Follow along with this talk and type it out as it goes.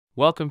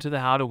Welcome to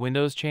the How to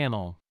Windows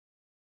channel.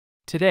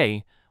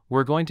 Today,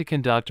 we're going to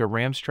conduct a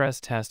RAM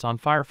stress test on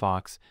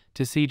Firefox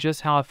to see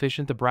just how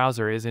efficient the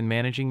browser is in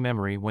managing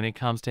memory when it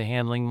comes to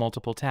handling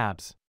multiple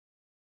tabs.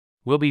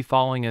 We'll be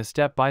following a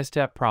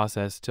step-by-step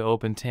process to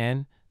open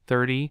 10,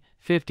 30,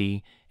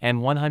 50,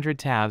 and 100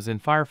 tabs in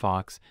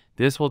Firefox.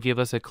 This will give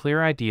us a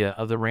clear idea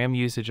of the RAM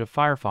usage of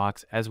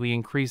Firefox as we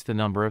increase the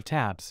number of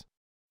tabs.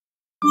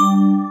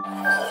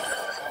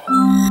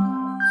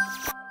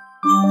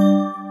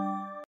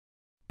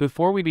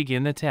 Before we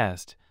begin the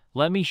test,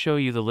 let me show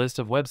you the list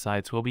of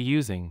websites we'll be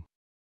using.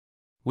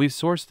 We've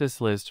sourced this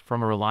list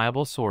from a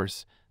reliable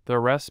source, the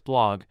Refs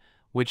blog,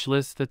 which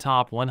lists the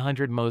top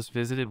 100 most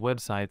visited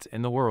websites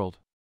in the world.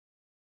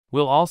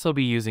 We'll also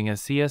be using a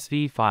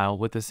CSV file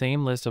with the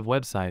same list of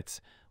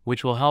websites,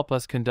 which will help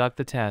us conduct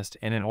the test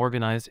in an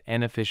organized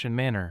and efficient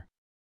manner.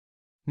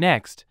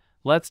 Next,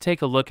 let's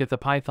take a look at the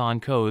Python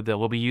code that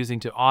we'll be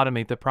using to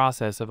automate the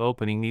process of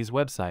opening these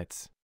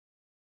websites.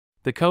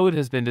 The code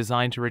has been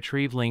designed to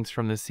retrieve links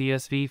from the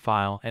CSV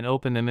file and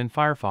open them in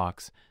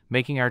Firefox,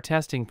 making our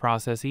testing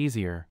process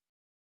easier.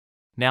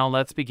 Now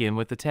let's begin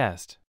with the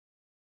test.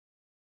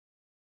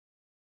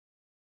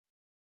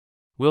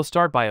 We'll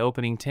start by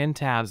opening 10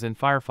 tabs in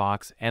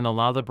Firefox and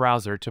allow the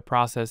browser to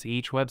process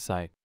each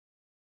website.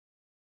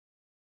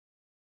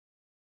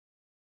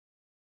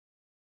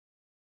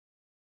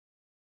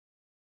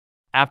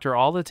 After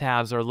all the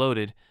tabs are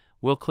loaded,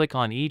 we'll click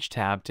on each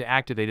tab to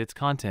activate its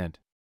content.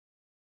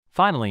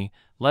 Finally,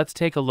 let's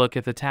take a look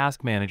at the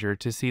Task Manager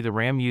to see the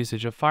RAM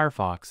usage of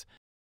Firefox,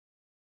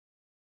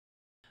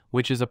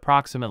 which is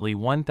approximately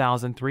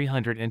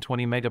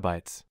 1,320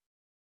 megabytes.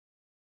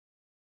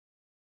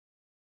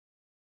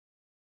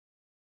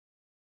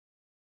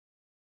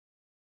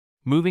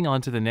 Moving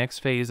on to the next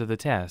phase of the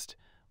test,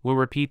 we'll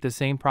repeat the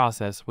same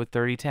process with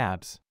 30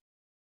 tabs.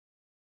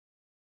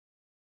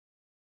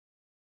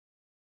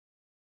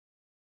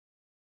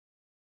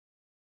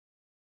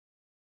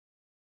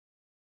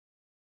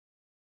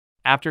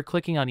 After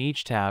clicking on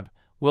each tab,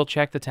 we'll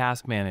check the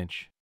Task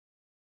Manager.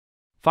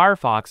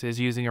 Firefox is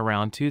using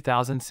around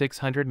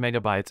 2,600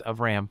 megabytes of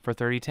RAM for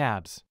 30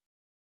 tabs.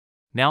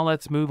 Now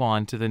let's move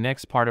on to the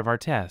next part of our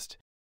test,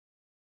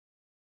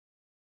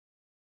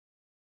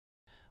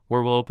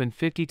 where we'll open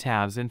 50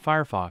 tabs in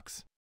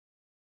Firefox.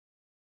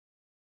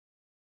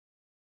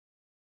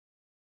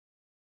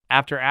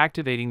 After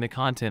activating the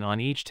content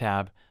on each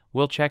tab,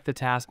 we'll check the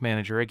Task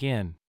Manager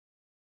again.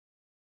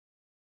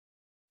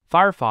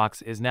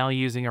 Firefox is now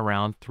using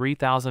around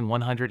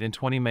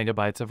 3,120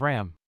 megabytes of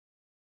RAM.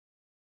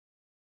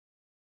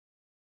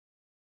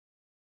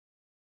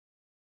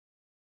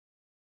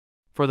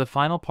 For the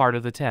final part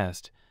of the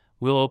test,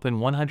 we'll open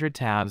 100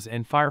 tabs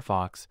in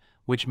Firefox,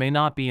 which may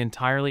not be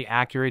entirely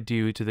accurate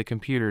due to the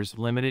computer's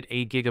limited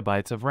 8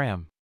 gigabytes of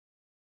RAM.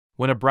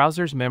 When a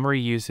browser's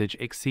memory usage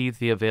exceeds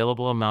the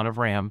available amount of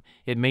RAM,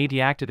 it may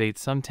deactivate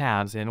some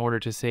tabs in order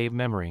to save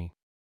memory.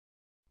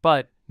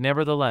 But,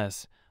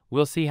 nevertheless,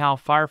 we'll see how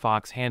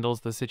Firefox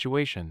handles the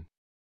situation.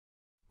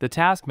 The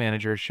Task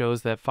Manager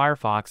shows that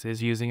Firefox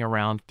is using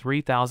around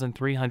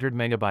 3,300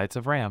 megabytes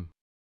of RAM.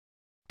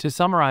 To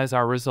summarize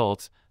our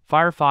results,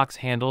 Firefox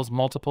handles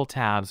multiple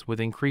tabs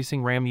with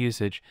increasing RAM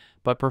usage,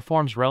 but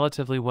performs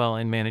relatively well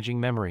in managing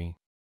memory.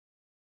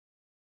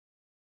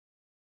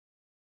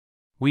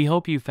 We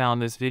hope you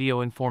found this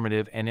video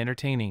informative and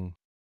entertaining.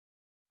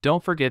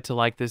 Don't forget to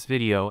like this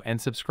video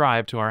and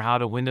subscribe to our How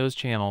to Windows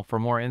channel for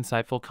more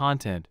insightful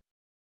content.